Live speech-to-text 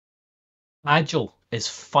Agile is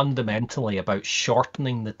fundamentally about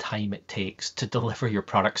shortening the time it takes to deliver your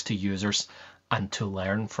products to users and to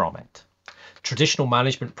learn from it. Traditional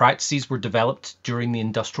management practices were developed during the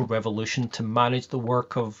Industrial Revolution to manage the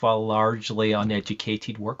work of a largely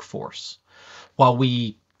uneducated workforce. While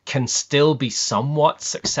we can still be somewhat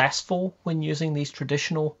successful when using these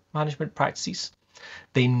traditional management practices,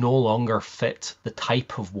 they no longer fit the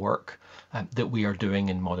type of work that we are doing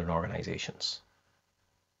in modern organizations.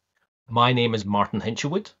 My name is Martin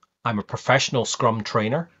Hinchelwood. I'm a professional Scrum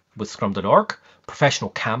trainer with Scrum.org, professional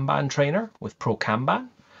Kanban trainer with Pro Kanban,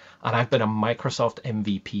 and I've been a Microsoft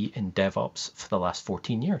MVP in DevOps for the last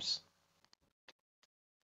 14 years.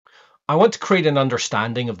 I want to create an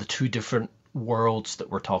understanding of the two different worlds that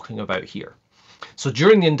we're talking about here. So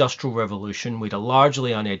during the Industrial Revolution, we had a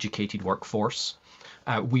largely uneducated workforce.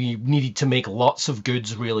 We needed to make lots of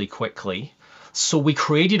goods really quickly. So we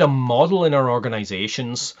created a model in our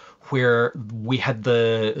organizations where we had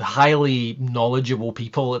the highly knowledgeable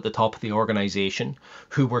people at the top of the organization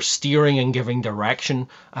who were steering and giving direction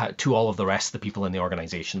to all of the rest of the people in the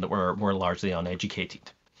organization that were largely uneducated.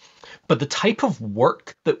 But the type of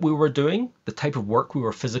work that we were doing, the type of work we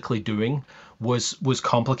were physically doing was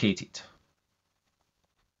complicated.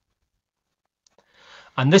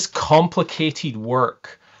 And this complicated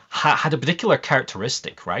work had a particular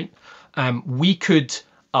characteristic, right? We could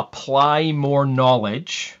apply more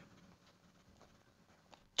knowledge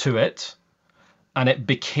to it, and it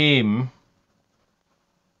became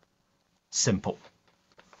simple,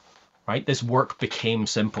 right? This work became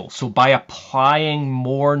simple. So by applying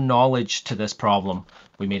more knowledge to this problem,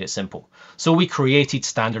 we made it simple. So we created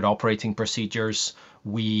standard operating procedures.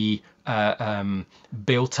 We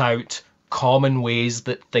built out common ways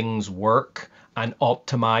that things work and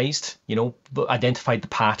optimized, identified the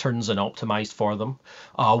patterns and optimized for them.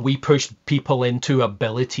 We pushed people into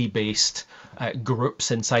ability-based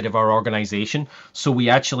groups inside of our organization. So we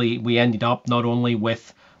ended up not only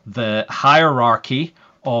with the hierarchy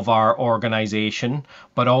of our organization,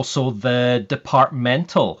 but also the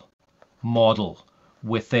departmental model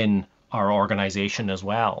within our organization as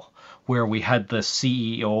well, where we had the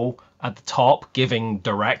CEO at the top giving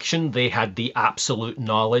direction. They had the absolute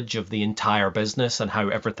knowledge of the entire business and how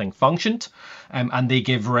everything functioned, and they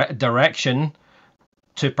give direction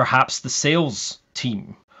to perhaps the sales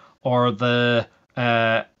team or the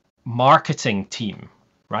marketing team,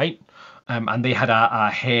 right? And they had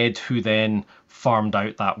a head who then farmed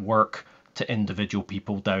out that work to individual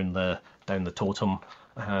people down the totem,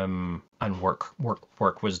 and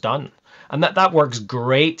work was done. And that works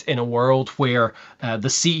great in a world where the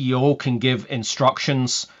CEO can give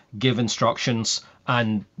instructions,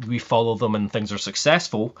 and we follow them and things are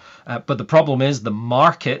successful. But the problem is the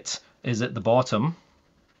market is at the bottom.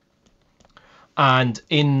 And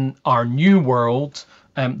in our new world,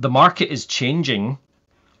 the market is changing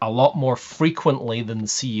a lot more frequently than the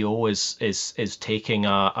CEO is taking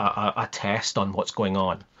a test on what's going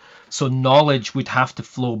on. So knowledge would have to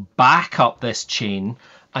flow back up this chain,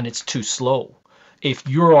 and it's too slow. If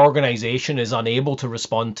your organization is unable to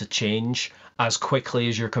respond to change as quickly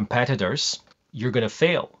as your competitors, you're going to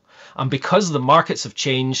fail. And because the markets have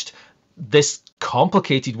changed, this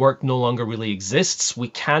complicated work no longer really exists. We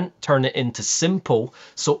can't turn it into simple.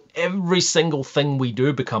 So every single thing we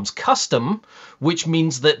do becomes custom, which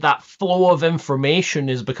means that flow of information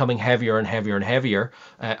is becoming heavier and heavier and heavier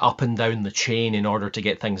up and down the chain in order to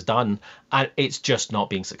get things done. And it's just not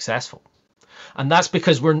being successful. And that's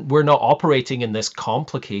because we're not operating in this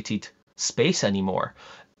complicated space anymore.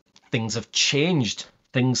 Things have changed.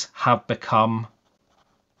 Things have become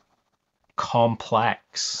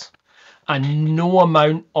complex. And no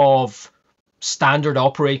amount of standard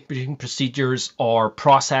operating procedures or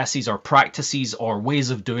processes or practices or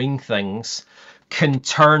ways of doing things can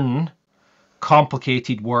turn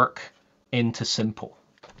complicated work into simple.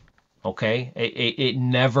 Okay? It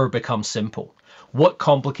never becomes simple. What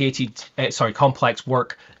complex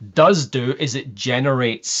work does do is it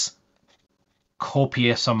generates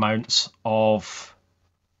copious amounts of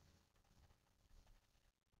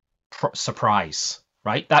surprise.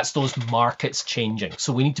 Right? That's those markets changing.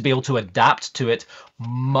 So we need to be able to adapt to it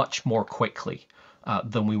much more quickly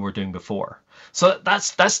than we were doing before. So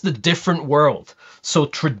that's the different world. So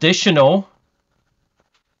traditional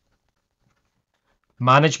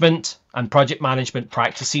management and project management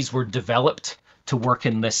practices were developed to work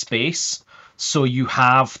in this space. So you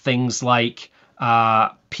have things like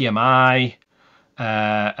PMI,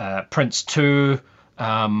 Prince 2,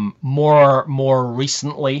 more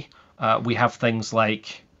recently, we have things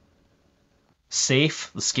like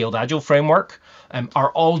SAFe, the Scaled Agile framework,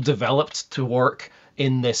 are all developed to work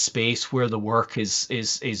in this space where the work is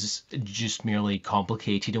just merely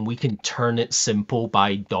complicated, and we can turn it simple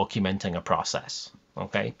by documenting a process.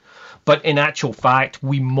 Okay, but in actual fact,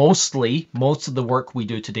 most of the work we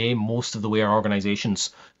do today, most of the way our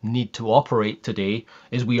organizations need to operate today,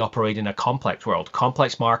 is we operate in a complex world,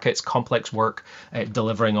 complex markets, complex work,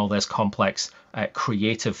 delivering all this complex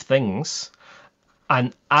creative things.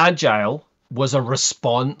 And Agile was a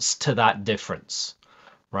response to that difference,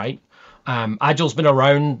 right? Agile's been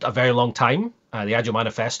around a very long time. The Agile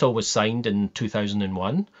Manifesto was signed in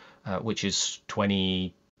 2001, which is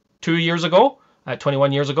 22 years ago.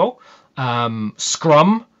 21 years ago.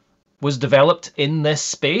 Scrum was developed in this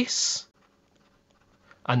space,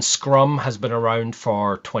 and Scrum has been around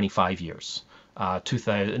for 25 years.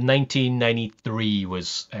 1993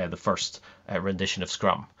 was the first rendition of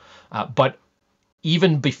Scrum. But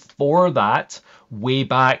even before that, way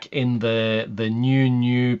back in the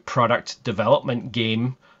new product development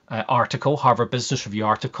game article, Harvard Business Review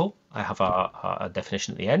article, I have a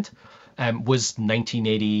definition at the end, was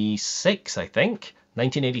 1986, I think.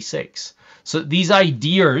 1986. So these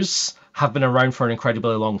ideas have been around for an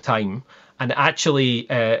incredibly long time, and actually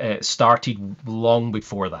started long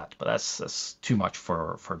before that. But that's too much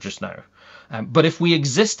for just now. But if we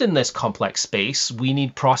exist in this complex space, we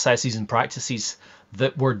need processes and practices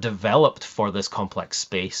that were developed for this complex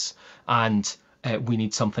space, and we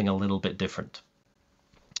need something a little bit different.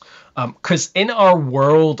 Because in our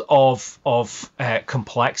world of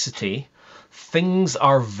complexity, things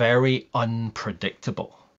are very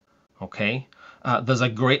unpredictable. Okay, there's a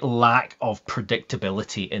great lack of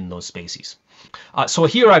predictability in those spaces. So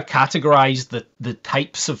here I've categorized the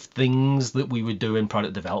types of things that we would do in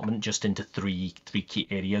product development just into three key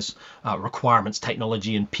areas: requirements,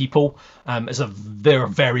 technology, and people. They're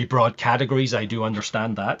very broad categories. I do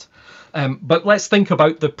understand that. But let's think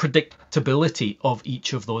about the predictability of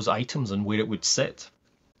each of those items and where it would sit.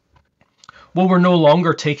 Well, we're no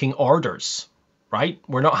longer taking orders, right?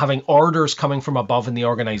 We're not having orders coming from above in the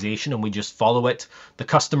organization and we just follow it. The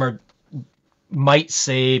customer might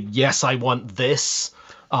say, yes, I want this,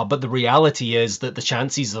 but the reality is that the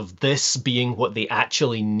chances of this being what they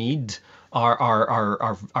actually need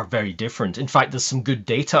are very different. In fact, there's some good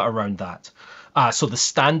data around that. So the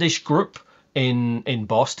Standish Group in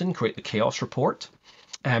Boston create the Chaos Report,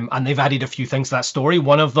 and they've added a few things to that story.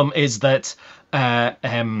 One of them is that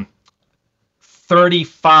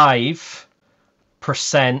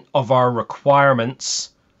 35% of our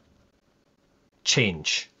requirements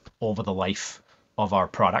change over the life of our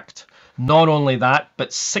product. Not only that, but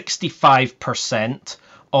 65%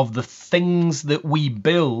 of the things that we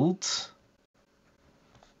build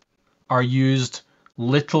are used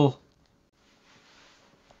little,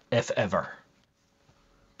 if ever.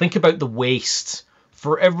 Think about the waste.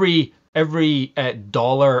 For every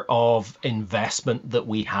dollar of investment that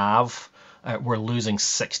we have, we're losing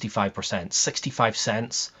 65%. 65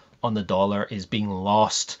 cents on the dollar is being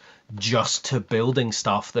lost just to building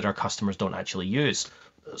stuff that our customers don't actually use.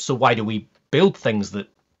 So why do we build things that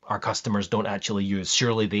our customers don't actually use?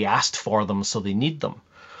 Surely they asked for them, so they need them.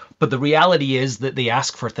 But the reality is that they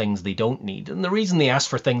ask for things they don't need. And the reason they ask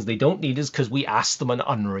for things they don't need is because we ask them an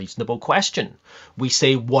unreasonable question. We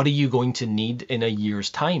say, what are you going to need in a year's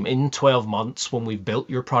time? In 12 months, when we've built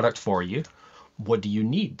your product for you, what do you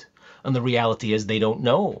need? And the reality is they don't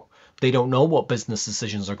know. They don't know what business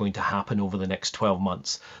decisions are going to happen over the next 12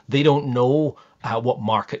 months. They don't know what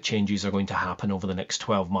market changes are going to happen over the next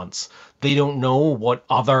 12 months. They don't know what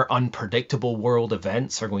other unpredictable world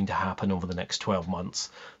events are going to happen over the next 12 months.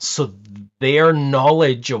 So their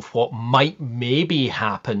knowledge of what might maybe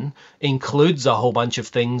happen includes a whole bunch of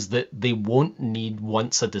things that they won't need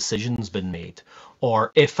once a decision's been made.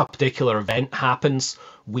 Or if a particular event happens,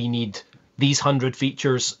 we need these 100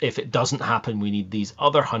 features. If it doesn't happen, we need these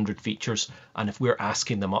other 100 features. And if we're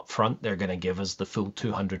asking them up front, they're going to give us the full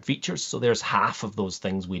 200 features. So there's half of those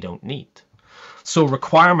things we don't need. So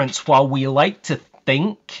requirements, while we like to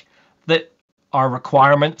think that our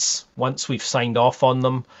requirements, once we've signed off on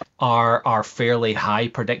them, are fairly high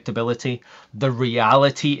predictability, the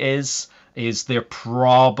reality is they're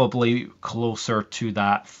probably closer to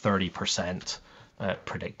that 30%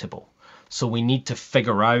 predictable. So we need to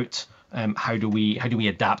figure out how do we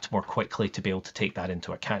adapt more quickly to be able to take that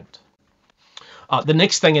into account. The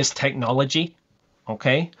next thing is technology.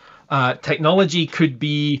 Okay, technology could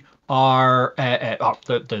be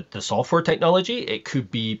the software technology. It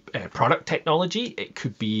could be product technology. It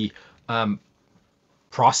could be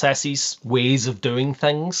processes, ways of doing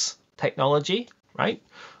things technology, right?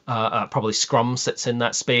 Probably Scrum sits in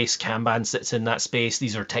that space, Kanban sits in that space.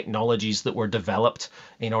 These are technologies that were developed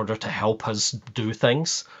in order to help us do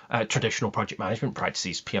things. Traditional project management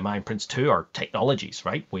practices, PMI and Prince2 are technologies,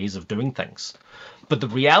 right? Ways of doing things. But the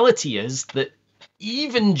reality is that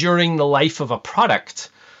even during the life of a product,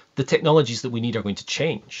 the technologies that we need are going to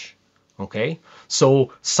change. Okay,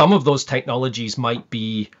 so some of those technologies might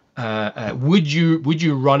be would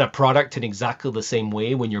you run a product in exactly the same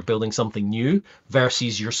way when you're building something new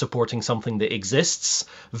versus you're supporting something that exists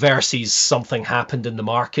versus something happened in the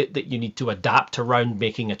market that you need to adapt around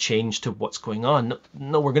making a change to what's going on?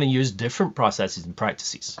 No, we're going to use different processes and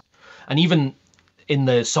practices. And even in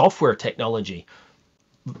the software technology,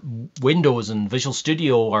 Windows and Visual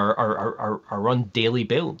Studio are run daily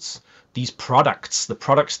builds. These products, the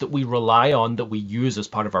products that we rely on, that we use as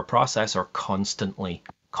part of our process, are constantly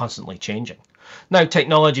changing. Now,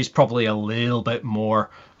 technology is probably a little bit more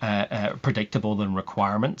predictable than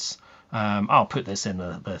requirements. I'll put this in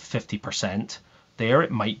the 50% there.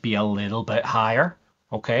 It might be a little bit higher,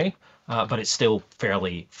 okay, but it's still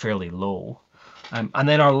fairly low. And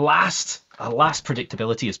then our last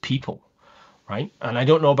predictability is people. Right? And I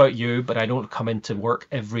don't know about you, but I don't come into work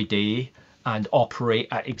every day and operate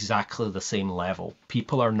at exactly the same level.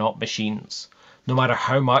 People are not machines. No matter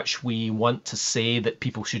how much we want to say that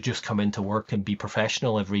people should just come into work and be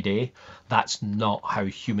professional every day, that's not how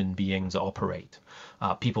human beings operate.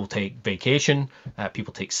 People take vacation,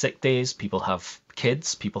 people take sick days, people have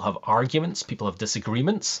kids, people have arguments, people have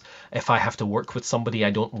disagreements. If I have to work with somebody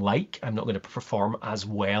I don't like, I'm not going to perform as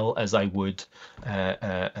well as I would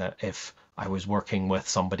if I was working with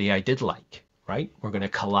somebody I did like, right? We're going to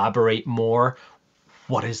collaborate more.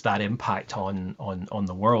 What is that impact on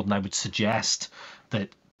the world? And I would suggest that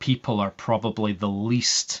people are probably the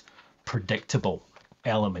least predictable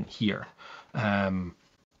element here. And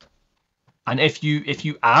if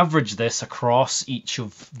you average this across each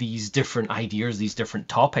of these different ideas, these different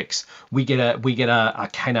topics, we get a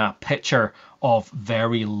kind of picture of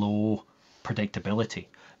very low predictability,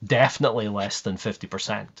 definitely less than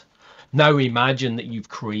 50%. Now imagine that you've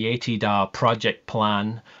created a project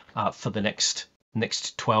plan for the next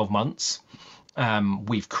 12 months.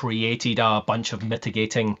 We've created a bunch of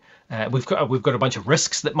mitigating. We've got a bunch of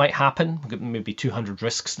risks that might happen. We've got maybe 200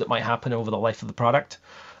 risks that might happen over the life of the product.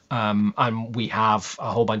 And we have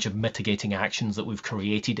a whole bunch of mitigating actions that we've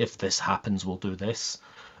created. If this happens, we'll do this.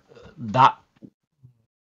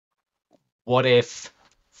 What if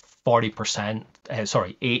 40%?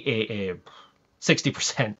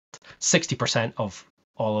 60% of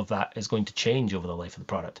all of that is going to change over the life of the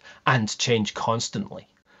product and change constantly,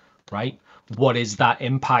 right? What is that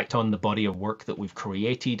impact on the body of work that we've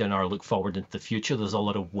created and our look forward into the future? There's a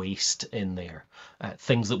lot of waste in there,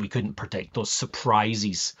 things that we couldn't predict. Those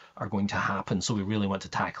surprises are going to happen, so we really want to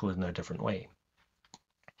tackle it in a different way.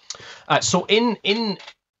 So in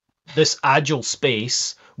this Agile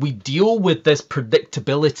space, we deal with this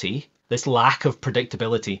predictability, this lack of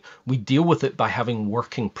predictability. We deal with it by having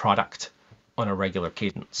working product on a regular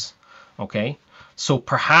cadence. Okay, so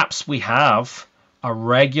perhaps we have a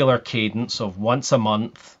regular cadence of once a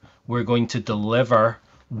month we're going to deliver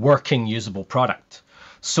working usable product.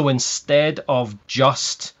 So instead of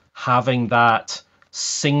just having that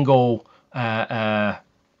single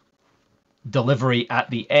delivery at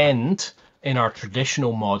the end in our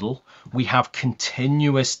traditional model, we have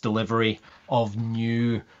continuous delivery of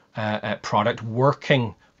new product,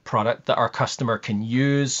 working product that our customer can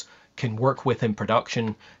use, can work with in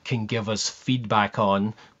production, can give us feedback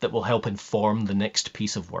on, that will help inform the next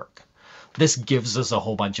piece of work. This gives us a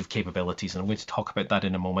whole bunch of capabilities, and I'm going to talk about that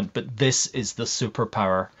in a moment, but this is the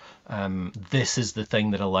superpower. This is the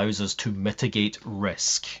thing that allows us to mitigate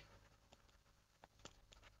risk.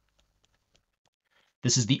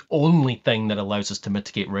 This is the only thing that allows us to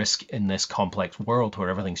mitigate risk in this complex world where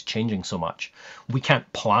everything's changing so much. We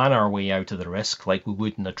can't plan our way out of the risk like we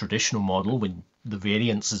would in a traditional model when the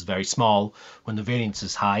variance is very small. When the variance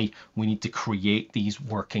is high, we need to create these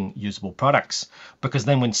working usable products. Because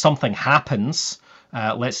then when something happens,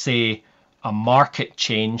 let's say a market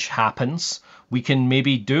change happens, we can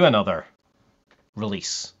maybe do another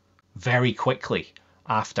release very quickly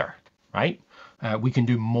after, right? We can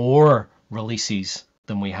do more releases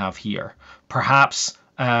than we have here. Perhaps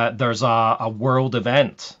there's a world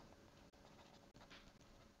event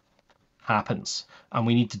happens and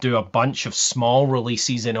we need to do a bunch of small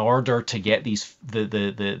releases in order to get these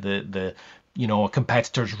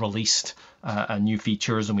competitors released new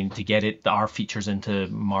features, and we need to get our features into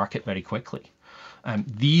market very quickly.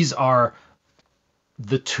 These are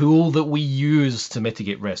the tool that we use to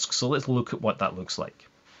mitigate risk. So let's look at what that looks like.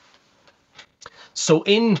 So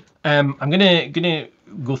I'm gonna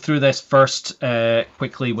go through this first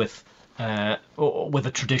quickly with a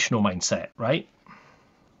traditional mindset, right?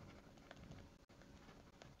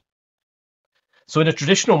 So in a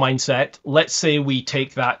traditional mindset, let's say we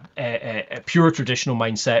take that a pure traditional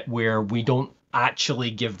mindset where we don't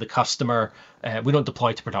actually give the customer, we don't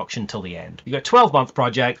deploy to production till the end. You got a 12-month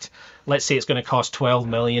project. Let's say it's going to cost 12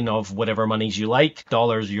 million of whatever monies you like,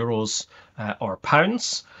 dollars, euros, or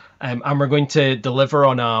pounds. And we're going to deliver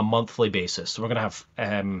on a monthly basis. So we're going to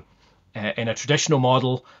have, in a traditional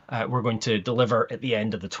model, we're going to deliver at the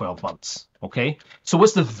end of the 12 months. Okay. So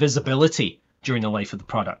what's the visibility during the life of the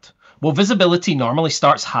product? Well, visibility normally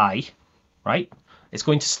starts high, right? It's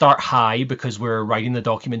going to start high because we're writing the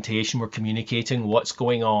documentation, we're communicating what's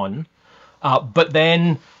going on. But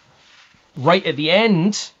then right at the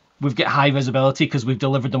end, we've got high visibility because we've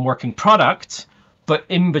delivered them working product. But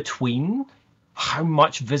in between, how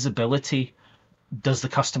much visibility does the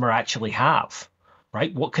customer actually have?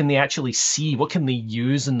 Right? What can they actually see? What can they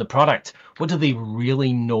use in the product? What do they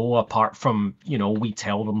really know apart from, we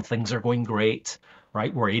tell them things are going great,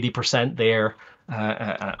 right? We're 80% there,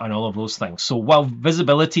 and all of those things. So while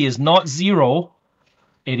visibility is not zero,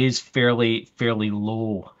 it is fairly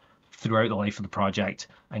low throughout the life of the project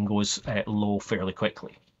and goes low fairly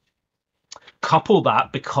quickly. Couple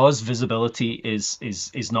that, because visibility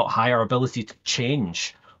is not high, our ability to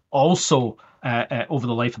change also over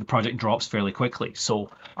the life of the project drops fairly quickly.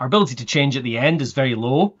 So our ability to change at the end is very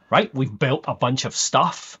low, right? We've built a bunch of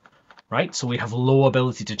stuff, right? So we have low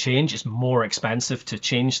ability to change. It's more expensive to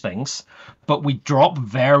change things, but we drop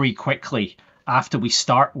very quickly after we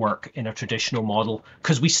start work in a traditional model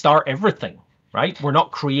because we start everything, right? We're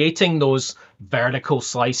not creating those vertical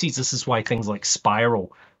slices. This is why things like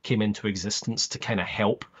Spiral came into existence, to kind of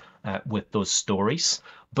help with those stories.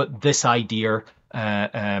 But this idea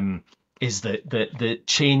is that the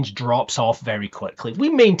change drops off very quickly. We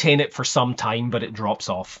maintain it for some time, but it drops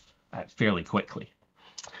off fairly quickly.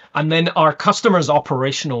 And then our customer's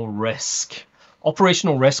operational risk.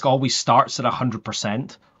 Operational risk always starts at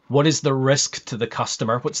 100%. What is the risk to the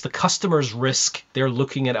customer? What's the customer's risk? They're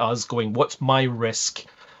looking at us going, what's my risk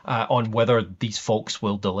on whether these folks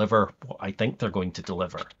will deliver what I think they're going to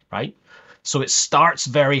deliver, right? So it starts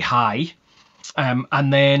very high,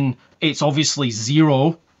 and then it's obviously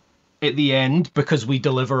zero at the end because we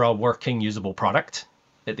deliver a working, usable product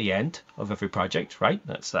at the end of every project, right?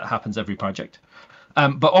 That happens every project.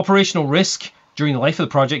 But operational risk during the life of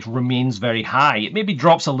the project remains very high. It maybe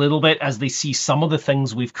drops a little bit as they see some of the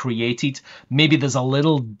things we've created. Maybe there's a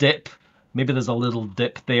little dip. Maybe there's a little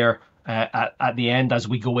dip there at the end as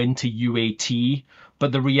we go into UAT.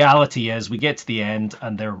 But the reality is we get to the end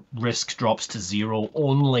and their risk drops to zero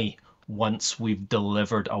only once we've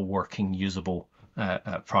delivered a working, usable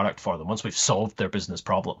product for them, once we've solved their business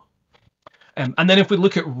problem. And then if we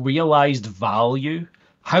look at realized value,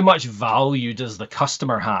 how much value does the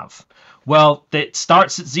customer have? Well, it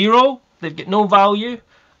starts at zero, they've got no value,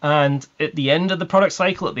 and at the end of the product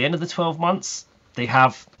cycle, at the end of the 12 months, they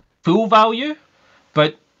have full value.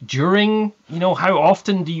 But during, how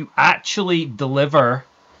often do you actually deliver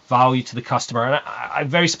value to the customer? And I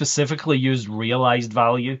very specifically used realized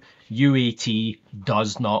value. UAT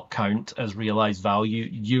does not count as realized value.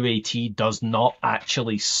 UAT does not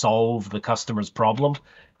actually solve the customer's problem.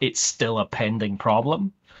 It's still a pending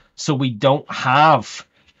problem. So we don't have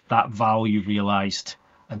that value realized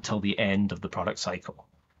until the end of the product cycle.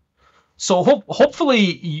 So hopefully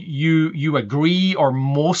you agree, or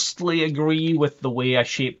mostly agree, with the way I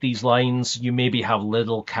shape these lines. You maybe have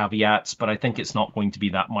little caveats, but I think it's not going to be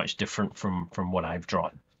that much different from what I've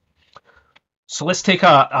drawn. So let's take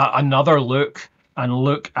another look and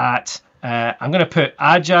look at, I'm going to put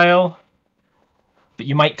Agile, but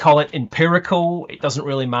you might call it empirical. It doesn't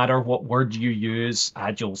really matter what word you use.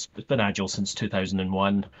 It's been Agile since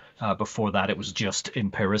 2001. Before that, it was just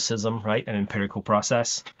empiricism, right? An empirical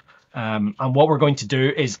process. And what we're going to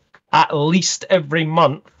do is at least every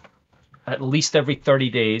month, at least every 30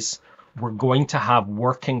 days, we're going to have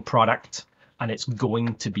working product, and it's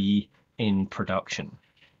going to be in production.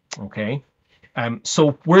 Okay.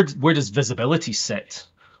 So where does visibility sit?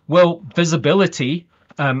 Well, visibility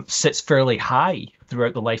sits fairly high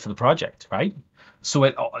throughout the life of the project, right? So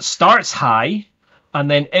it starts high, and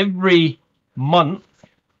then every month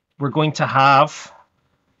we're going to have,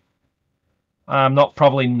 I'm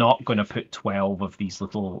probably not going to put 12 of these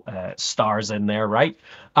little stars in there, right?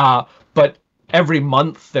 But every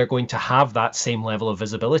month they're going to have that same level of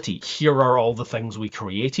visibility. Here are all the things we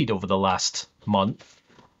created over the last month.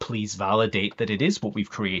 Please validate that it is what we've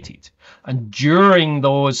created. And during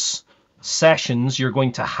those sessions, you're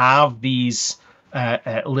going to have these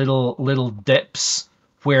little dips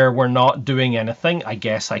where we're not doing anything. I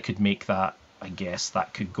guess I could make that. I guess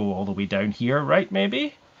that could go all the way down here, right?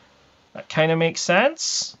 Maybe that kind of makes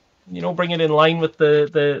sense. You know, bring it in line with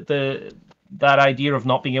the that idea of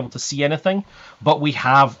not being able to see anything. But we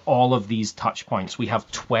have all of these touch points. We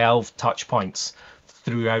have 12 touch points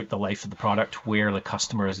throughout the life of the product where the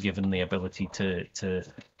customer is given the ability to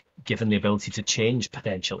change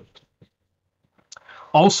potentially.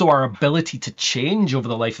 Also, our ability to change over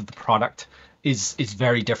the life of the product is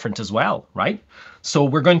very different as well, right? So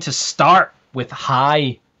we're going to start with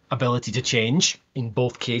high ability to change. In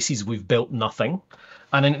both cases, we've built nothing.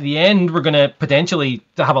 And then at the end, we're going to potentially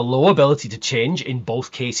have a low ability to change. In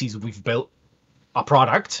both cases, we've built a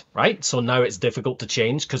product, right? So now it's difficult to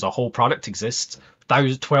change because a whole product exists.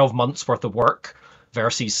 12 months worth of work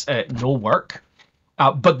versus no work.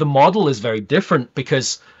 But the model is very different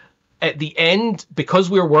because at the end, because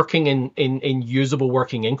we're working in usable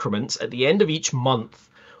working increments, at the end of each month,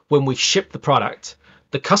 when we ship the product,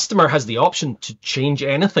 the customer has the option to change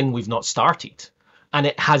anything we've not started. And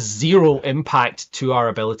it has zero impact to our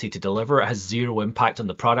ability to deliver. It has zero impact on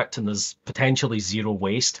the product, and there's potentially zero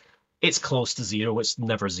waste. It's close to zero. It's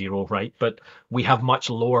never zero, right? But we have much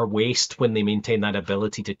lower waste when they maintain that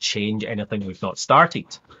ability to change anything we've not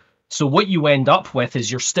started. So what you end up with is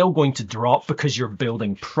you're still going to drop because you're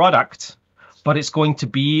building product, but it's going to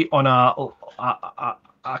be on a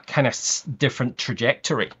kind of different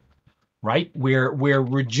trajectory, right? We're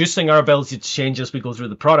reducing our ability to change as we go through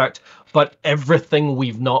the product, but everything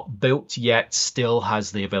we've not built yet still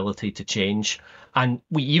has the ability to change. And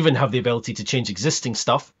we even have the ability to change existing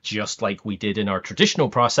stuff, just like we did in our traditional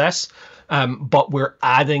process. But we're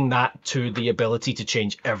adding that to the ability to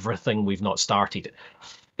change everything we've not started.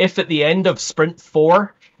 If at the end of sprint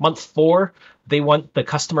 4, month 4, the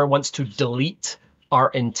customer wants to delete our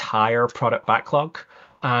entire product backlog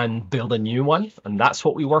and build a new one, and that's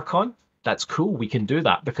what we work on, that's cool. We can do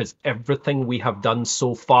that because everything we have done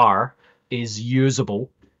so far is usable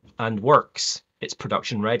and works. It's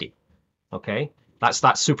production ready. Okay, that's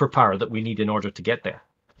that superpower that we need in order to get there.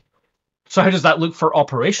 So how does that look for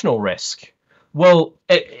operational risk? Well,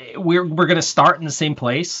 we're going to start in the same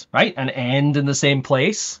place, right, and end in the same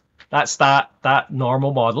place. That's that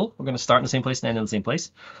normal model. We're going to start in the same place and end in the same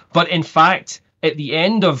place. But in fact, at the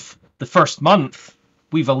end of the first month,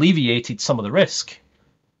 we've alleviated some of the risk,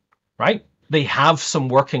 right? They have some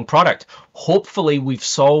working product. Hopefully, we've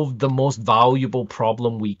solved the most valuable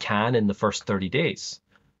problem we can in the first 30 days.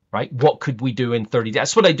 Right? What could we do in 30 days?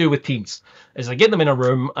 That's what I do with teams, is I get them in a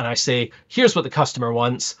room and I say, here's what the customer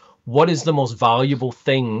wants. What is the most valuable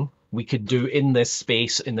thing we could do in this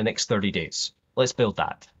space in the next 30 days? Let's build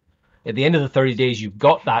that. At the end of the 30 days, you've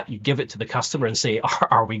got that, you give it to the customer and say,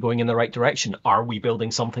 are we going in the right direction? Are we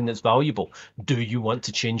building something that's valuable? Do you want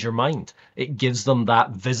to change your mind? It gives them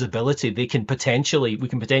that visibility. We can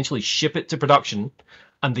potentially ship it to production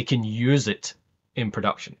and they can use it in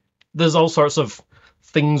production. There's all sorts of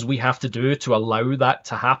things we have to do to allow that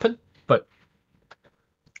to happen. But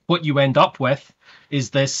what you end up with is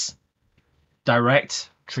this direct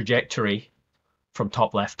trajectory from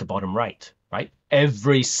top left to bottom right, right?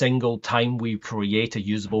 Every single time we create a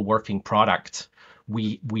usable working product,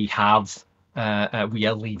 we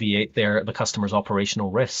alleviate the customer's operational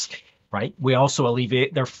risk, right? We also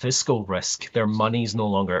alleviate their fiscal risk. Their money's no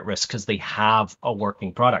longer at risk because they have a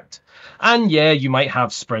working product. And yeah, you might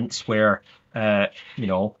have sprints where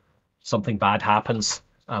something bad happens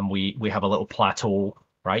and we have a little plateau,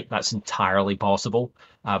 right? That's entirely possible.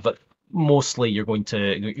 But mostly you're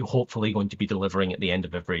hopefully going to be delivering at the end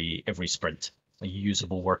of every sprint a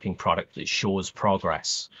usable working product that shows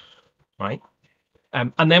progress, right?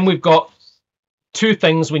 And then we've got two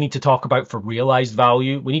things we need to talk about for realized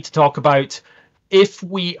value. We need to talk about if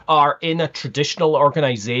we are in a traditional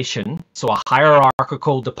organization, so a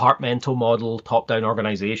hierarchical departmental model, top-down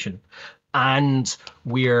organization, and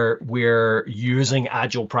we're using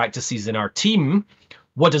agile practices in our team,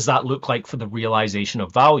 what does that look like for the realization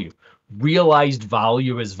of value? Realized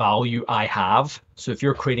value is value I have. So if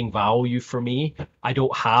you're creating value for me, I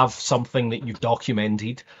don't have something that you've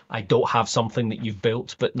documented. I don't have something that you've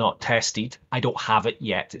built but not tested. I don't have it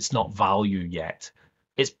yet. It's not value yet.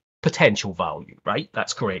 It's potential value, right?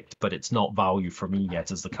 That's correct, but it's not value for me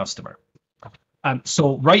yet as the customer.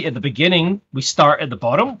 So right at the beginning, we start at the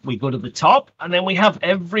bottom, we go to the top, and then we have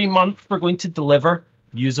every month we're going to deliver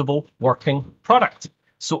usable working product.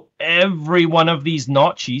 So every one of these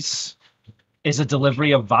notches is a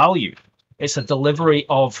delivery of value. It's a delivery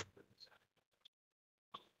of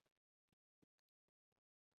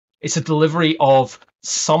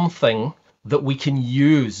something that we can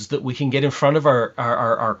use, that we can get in front of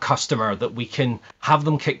our customer, that we can have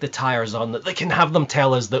them kick the tires on, that they can have them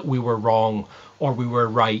tell us that we were wrong or we were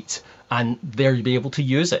right, and they'll be able to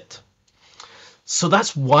use it. So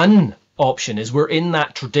that's one option, is we're in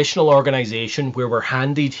that traditional organization where we're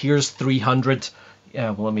handed, here's 300,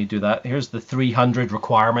 well, let me do that. Here's the 300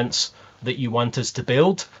 requirements that you want us to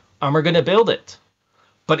build, and we're going to build it.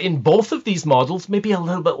 But in both of these models, maybe a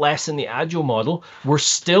little bit less in the Agile model, we're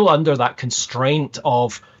still under that constraint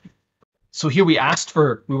of, so here we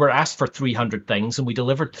were asked for 300 things and we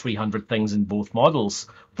delivered 300 things in both models.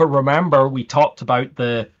 But remember, we talked about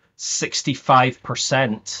the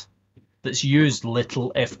 65% that's used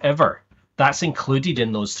little if ever. That's included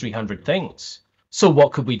in those 300 things. So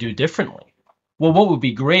what could we do differently? Well, what would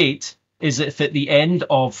be great is if at the end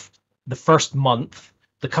of the first month,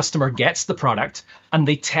 the customer gets the product and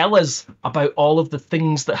they tell us about all of the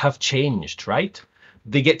things that have changed, right?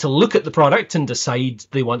 They get to look at the product and decide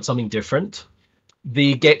they want something different.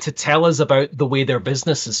 They get to tell us about the way their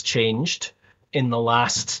business has changed in the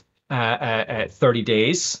last 30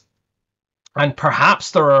 days. And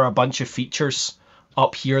perhaps there are a bunch of features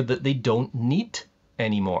up here that they don't need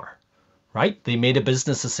anymore, right? They made a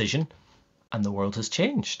business decision and the world has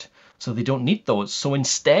changed, so they don't need those. So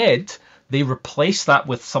instead, they replace that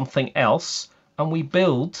with something else, and we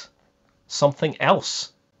build something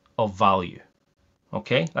else of value.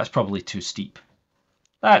 Okay, that's probably too steep.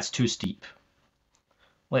 That's too steep.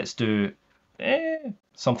 Let's do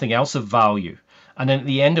something else of value. And then at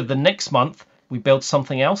the end of the next month, we build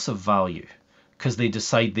something else of value because they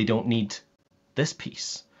decide they don't need this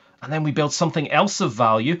piece. And then we build something else of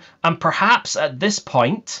value. And perhaps at this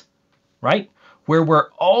point, right, where we're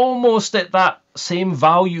almost at that same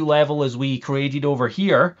value level as we created over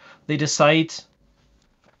here, they decide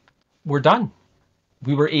we're done.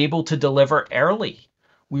 We were able to deliver early.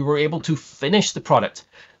 We were able to finish the product.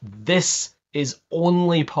 This is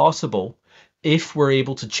only possible if we're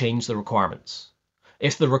able to change the requirements.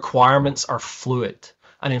 If the requirements are fluid.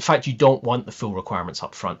 And in fact, you don't want the full requirements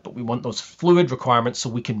up front, but we want those fluid requirements so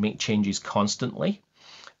we can make changes constantly.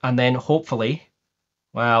 And then hopefully,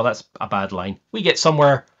 well, that's a bad line. We get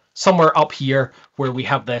somewhere up here where we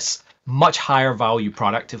have this much higher value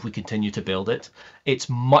product if we continue to build it. It's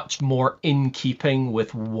much more in keeping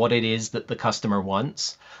with what it is that the customer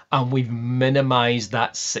wants. And we've minimized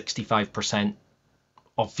that 65%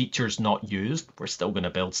 of features not used. We're still going to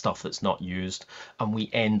build stuff that's not used, and we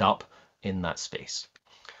end up in that space.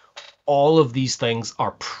 All of these things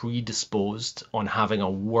are predisposed on having a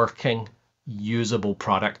working, usable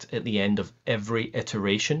product at the end of every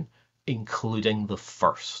iteration, including the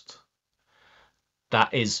first.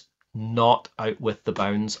 That is not out with the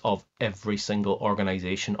bounds of every single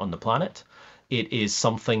organization on the planet. It is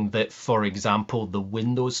something that, for example, the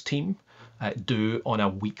Windows team do on a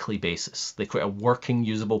weekly basis. They create a working,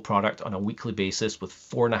 usable product on a weekly basis with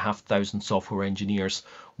 4,500 software engineers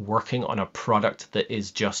working on a product that is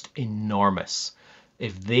just enormous.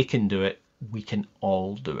 If they can do it, we can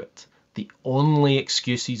all do it. The only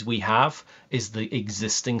excuses we have is the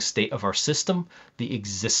existing state of our system, the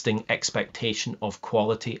existing expectation of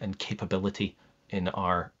quality and capability in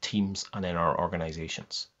our teams and in our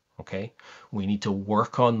organizations. Okay, we need to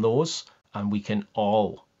work on those, and we can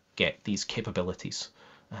all get these capabilities,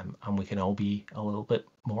 and we can all be a little bit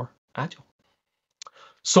more agile.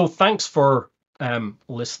 So thanks for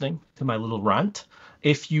listening to my little rant.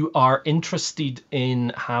 If you are interested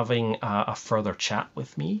in having a further chat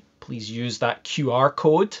with me, please use that QR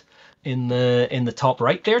code in the top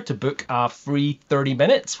right there to book a free 30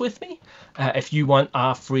 minutes with me. If you want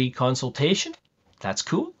a free consultation, that's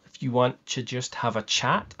cool. If you want to just have a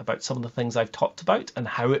chat about some of the things I've talked about and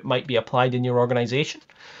how it might be applied in your organization,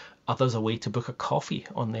 there's a way to book a coffee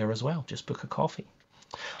on there as well. Just book a coffee.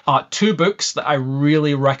 Two books that I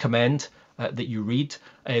really recommend that you read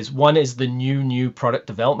is, one is the new product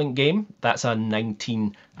development game. That's the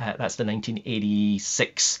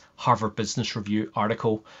 1986 Harvard Business Review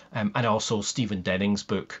article, and also Stephen Denning's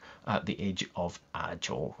book, The Age of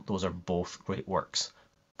Agile. Those are both great works.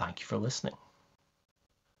 Thank you for listening.